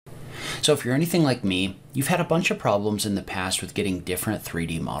So if you're anything like me, you've had a bunch of problems in the past with getting different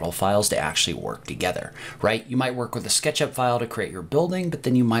 3D model files to actually work together, right? You might work with a SketchUp file to create your building, but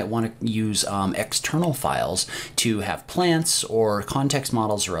then you might want to use external files to have plants or context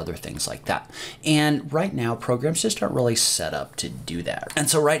models or other things like that. And right now, programs just aren't really set up to do that. And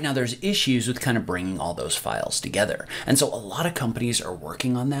so right now there's issues with kind of bringing all those files together. And so a lot of companies are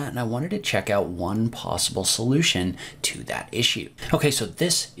working on that, and I wanted to check out one possible solution to that issue. Okay, so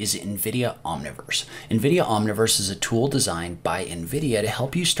this is NVIDIA Omniverse. NVIDIA Omniverse is a tool designed by NVIDIA to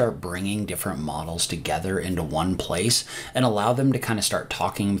help you start bringing different models together into one place and allow them to kind of start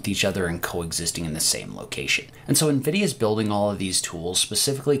talking with each other and coexisting in the same location. And so NVIDIA is building all of these tools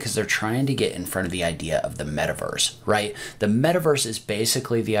specifically because they're trying to get in front of the idea of the metaverse, right? The metaverse is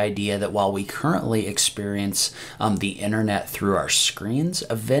basically the idea that while we currently experience the internet through our screens,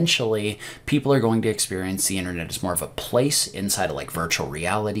 eventually people are going to experience the internet as more of a place inside of like virtual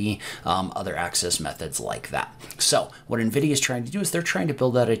reality, other access methods like that. So what NVIDIA is trying to do is they're trying to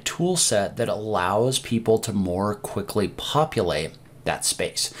build out a tool set that allows people to more quickly populate that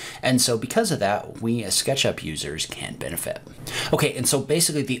space. And so because of that, we as SketchUp users can benefit. Okay, and so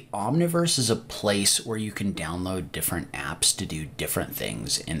basically the Omniverse is a place where you can download different apps to do different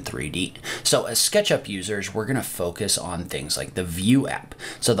things in 3D. So as SketchUp users, we're gonna focus on things like the View app.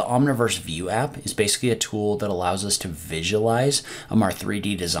 So the Omniverse View app is basically a tool that allows us to visualize our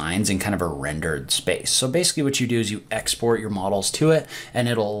 3D designs in kind of a rendered space. So basically what you do is you export your models to it and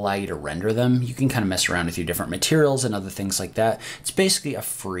it'll allow you to render them. You can kind of mess around with your different materials and other things like that. It's basically a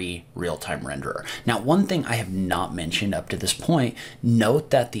free real-time renderer. Now, one thing I have not mentioned up to this point, note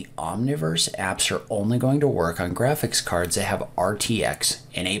that the Omniverse apps are only going to work on graphics cards that have RTX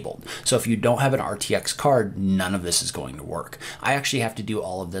enabled. So if you don't have an RTX card, none of this is going to work. I actually have to do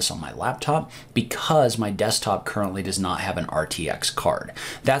all of this on my laptop because my desktop currently does not have an RTX card.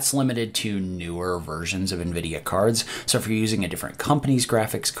 That's limited to newer versions of NVIDIA cards. So if you're using a different company's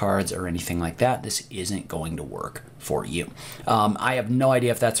graphics cards or anything like that, this isn't going to work for you. I have no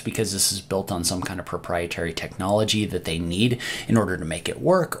idea if that's because this is built on some kind of proprietary technology that they need in order to make it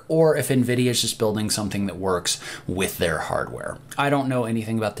work, or if NVIDIA is just building something that works with their hardware. I don't know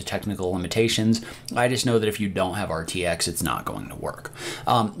anything about the technical limitations. I just know that if you don't have RTX, it's not going to work.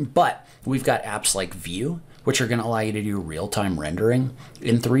 But we've got apps like View, which are going to allow you to do real-time rendering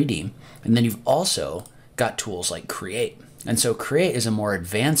in 3D. And then you've also got tools like Create. And so Create is a more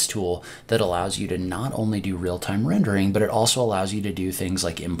advanced tool that allows you to not only do real-time rendering, but it also allows you to do things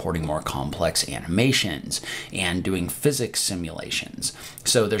like importing more complex animations and doing physics simulations.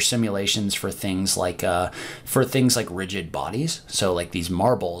 So there's simulations for things like rigid bodies, so like these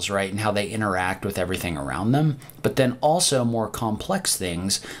marbles, right, and how they interact with everything around them. But then also more complex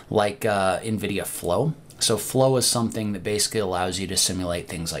things like NVIDIA Flow. So Flow is something that basically allows you to simulate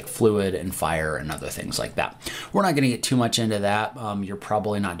things like fluid and fire and other things like that. We're not going to get too much into that. You're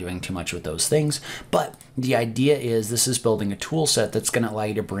probably not doing too much with those things, but the idea is this is building a tool set that's going to allow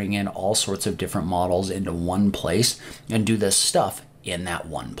you to bring in all sorts of different models into one place and do this stuff in that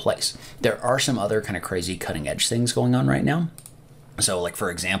one place. There are some other kind of crazy cutting edge things going on right now. So like,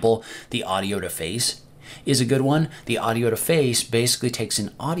 for example, the audio to face is a good one. The audio to face basically takes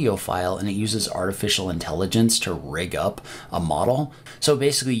an audio file and it uses artificial intelligence to rig up a model. So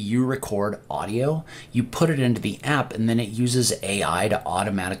basically you record audio, you put it into the app, and then it uses AI to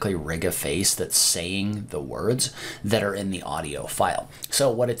automatically rig a face that's saying the words that are in the audio file. So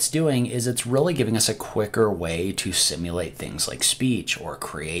what it's doing is it's really giving us a quicker way to simulate things like speech or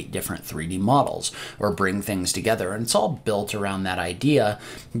create different 3D models or bring things together. And it's all built around that idea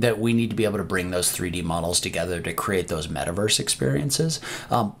that we need to be able to bring those 3D models together to create those metaverse experiences.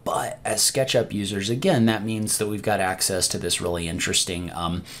 But as SketchUp users, again, that means that we've got access to this really interesting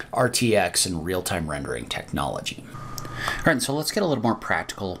RTX and real-time rendering technology. All right, so let's get a little more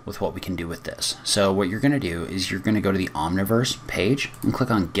practical with what we can do with this. So what you're going to do is you're going to go to the Omniverse page and click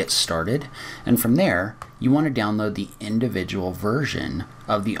on Get Started. And from there, you want to download the individual version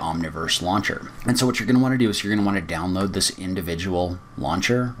of the Omniverse launcher. And so what you're going to want to do is you're going to want to download this individual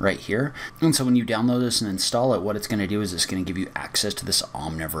launcher right here. And so when you download this and install it, what it's going to do is it's going to give you access to this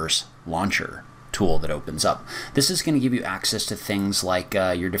Omniverse launcher tool that opens up. This is going to give you access to things like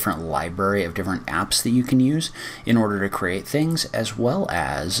your different library of different apps that you can use in order to create things, as well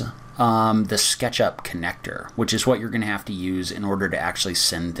as the SketchUp connector, which is what you're going to have to use in order to actually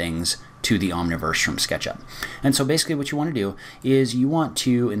send things to the Omniverse from SketchUp. And so basically what you want to do is you want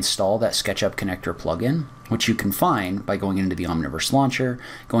to install that SketchUp connector plugin, which you can find by going into the Omniverse launcher,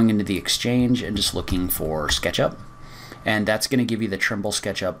 going into the Exchange, and just looking for SketchUp. and that's going to give you the Trimble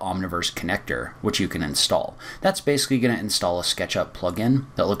SketchUp Omniverse connector, which you can install. That's basically going to install a SketchUp plugin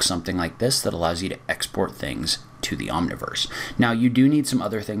that looks something like this that allows you to export things to the Omniverse. Now, you do need some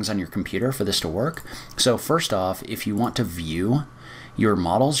other things on your computer for this to work. So first off, if you want to view your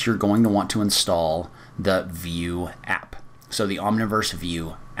models, you're going to want to install the View app. So the Omniverse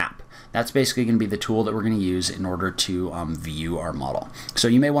View app. That's basically going to be the tool that we're going to use in order to view our model. So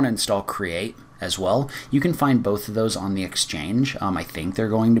you may want to install Create as well. You can find both of those on the Exchange. I think they're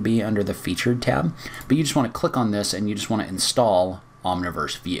going to be under the Featured tab, but you just want to click on this and you just want to install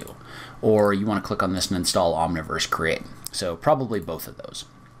Omniverse View, or you want to click on this and install Omniverse Create. So probably both of those.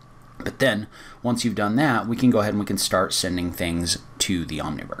 But then once you've done that, we can go ahead and we can start sending things to the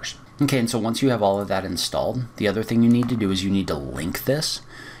Omniverse. Okay, and so once you have all of that installed, the other thing you need to do is you need to link this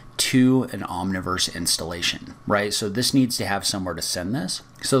to an Omniverse installation, right? So this needs to have somewhere to send this.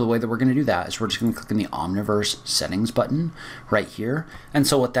 So the way that we're going to do that is we're just going to click on the Omniverse settings button right here. And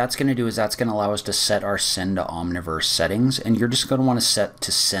so what that's going to do is that's going to allow us to set our send to Omniverse settings. And you're just going to want to set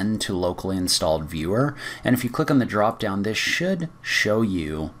to send to locally installed viewer. And if you click on the drop down, this should show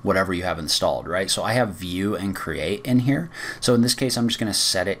you whatever you have installed, right? So I have view and create in here. So in this case, I'm just going to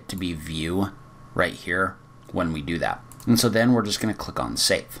set it to be view right here when we do that. And so then we're just going to click on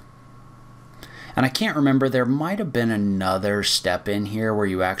save. And I can't remember, there might have been another step in here where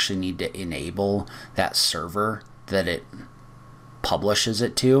you actually need to enable that server that it publishes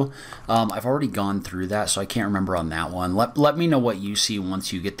it to. I've already gone through that, so I can't remember on that one. Let me know what you see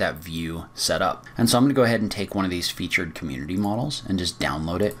once you get that view set up. And so I'm going to go ahead and take one of these featured community models and just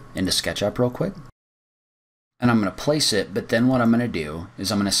download it into SketchUp real quick. And I'm going to place it, but then what I'm going to do is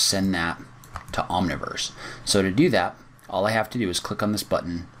I'm going to send that to Omniverse. So to do that, all I have to do is click on this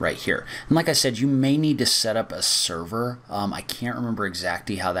button right here. And like I said, you may need to set up a server. I can't remember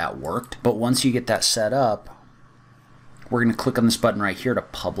exactly how that worked, but once you get that set up, we're going to click on this button right here to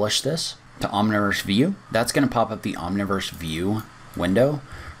publish this to Omniverse View. That's going to pop up the Omniverse View window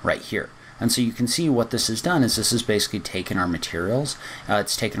right here. And so you can see what this has done is this has basically taken our materials,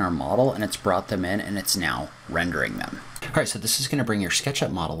 it's taken our model, and it's brought them in, and it's now rendering them. All right, so this is going to bring your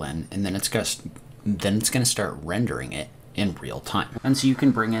SketchUp model in, and then it's going to start rendering it in real time. And so you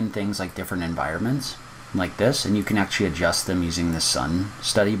can bring in things like different environments like this, and you can actually adjust them using the sun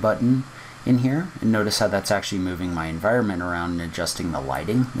study button in here. And notice how that's actually moving my environment around and adjusting the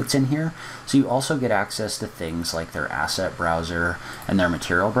lighting that's in here. So you also get access to things like their asset browser and their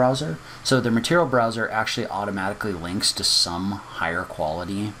material browser. So their material browser actually automatically links to some higher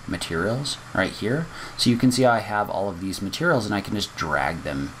quality materials right here. So you can see how I have all of these materials and I can just drag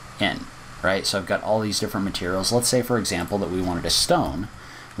them in. Right, so I've got all these different materials. Let's say, for example, that we wanted a stone.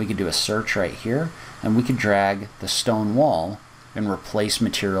 We could do a search right here, and we could drag the stone wall and replace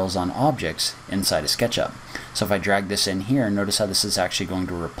materials on objects inside of SketchUp. So if I drag this in here, notice how this is actually going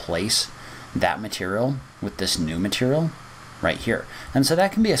to replace that material with this new material right here. And so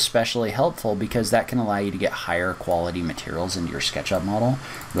that can be especially helpful because that can allow you to get higher quality materials into your SketchUp model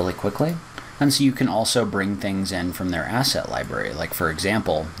really quickly. And so you can also bring things in from their asset library. Like for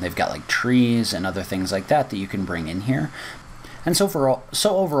example, they've got like trees and other things like that that you can bring in here. And so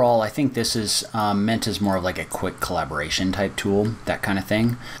overall, I think this is meant as more of like a quick collaboration type tool, that kind of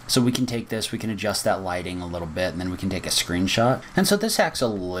thing. So we can take this, we can adjust that lighting a little bit, and then we can take a screenshot. And so this acts a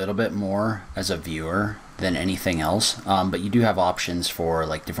little bit more as a viewer than anything else, but you do have options for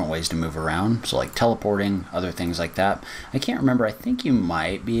like different ways to move around, so like teleporting, other things like that. I can't remember, I think you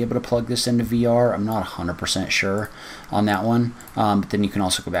might be able to plug this into VR. I'm not 100% sure on that one, but then you can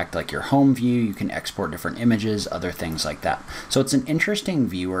also go back to like your home view, you can export different images, other things like that. So it's an interesting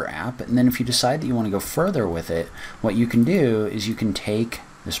viewer app, and then if you decide that you want to go further with it, what you can do is you can take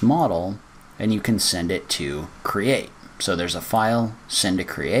this model and you can send it to Create. So there's a file, send to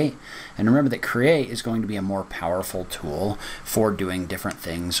Create, and remember that Create is going to be a more powerful tool for doing different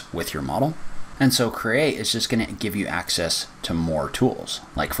things with your model. And so Create is just going to give you access to more tools.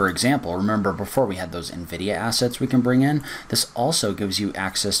 Like for example, remember before we had those NVIDIA assets we can bring in, this also gives you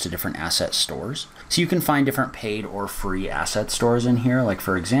access to different asset stores. So you can find different paid or free asset stores in here. Like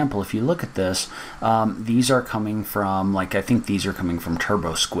for example, if you look at this, these are coming from, like I think these are coming from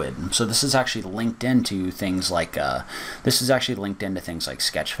Turbo Squid. So this is actually linked into things like, Sketchfab,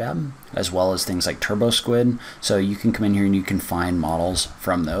 as well as things like Turbo Squid. So you can come in here and you can find models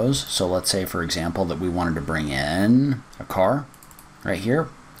from those. So let's say for example that we wanted to bring in a car right here,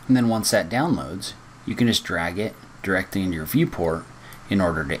 and then once that downloads, you can just drag it directly into your viewport in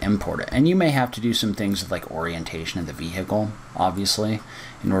order to import it. And you may have to do some things with like orientation of the vehicle, obviously,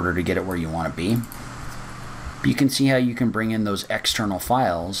 in order to get it where you want to be. But you can see how you can bring in those external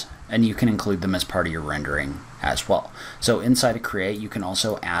files and you can include them as part of your rendering as well. So inside of create, you can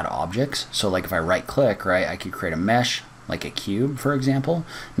also add objects. So like if I right click, right, I could create a mesh, like a cube, for example.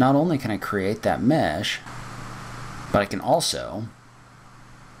 Not only can I create that mesh, but I can also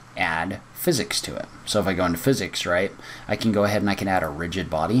add physics to it. So if I go into physics, right, I can go ahead and I can add a rigid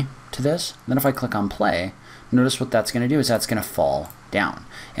body to this. Then if I click on play, notice what that's going to do is that's going to fall down.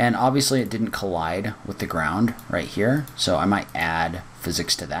 And obviously it didn't collide with the ground right here, so I might add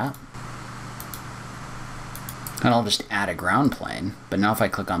physics to that. And I'll just add a ground plane. But now if I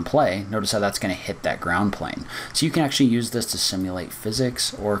click on play, notice how that's going to hit that ground plane. So you can actually use this to simulate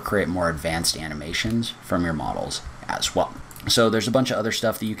physics or create more advanced animations from your models as well. So there's a bunch of other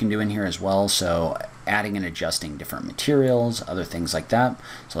stuff that you can do in here as well. So adding and adjusting different materials, other things like that.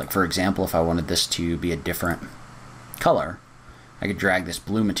 So like for example, if I wanted this to be a different color, I could drag this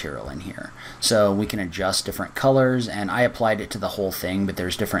blue material in here. So we can adjust different colors, and I applied it to the whole thing, but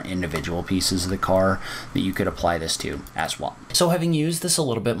there's different individual pieces of the car that you could apply this to as well. So having used this a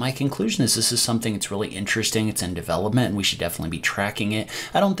little bit, my conclusion is this is something that's really interesting. It's in development and we should definitely be tracking it.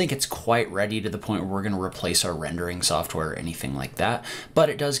 I don't think it's quite ready to the point where we're going to replace our rendering software or anything like that, but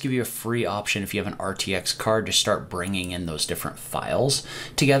it does give you a free option if you have an RTX card to start bringing in those different files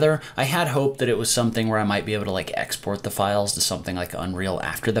together. I had hoped that it was something where I might be able to like export the files to something like Unreal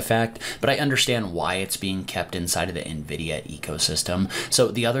after the fact, but I understand why it's being kept inside of the NVIDIA ecosystem. So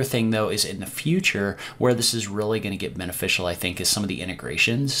the other thing though is in the future where this is really going to get beneficial, I think, is some of the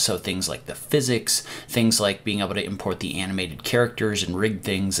integrations. So things like the physics, things like being able to import the animated characters and rig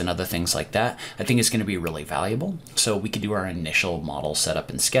things and other things like that, I think is going to be really valuable. So we could do our initial model setup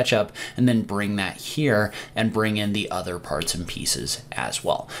in SketchUp and then bring that here and bring in the other parts and pieces as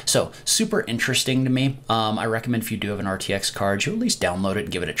well. So super interesting to me. I recommend if you do have an RTX card, you at least download it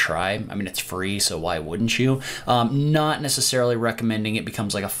and give it a try. I mean, it's free, so why wouldn't you? Not necessarily recommending it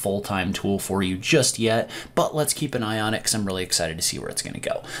becomes like a full-time tool for you just yet, but let's keep an eye on it because I'm really excited to see where it's going to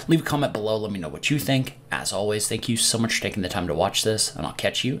go. Leave a comment below, let me know what you think. As always, thank you so much for taking the time to watch this, and I'll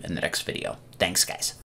catch you in the next video. Thanks, guys.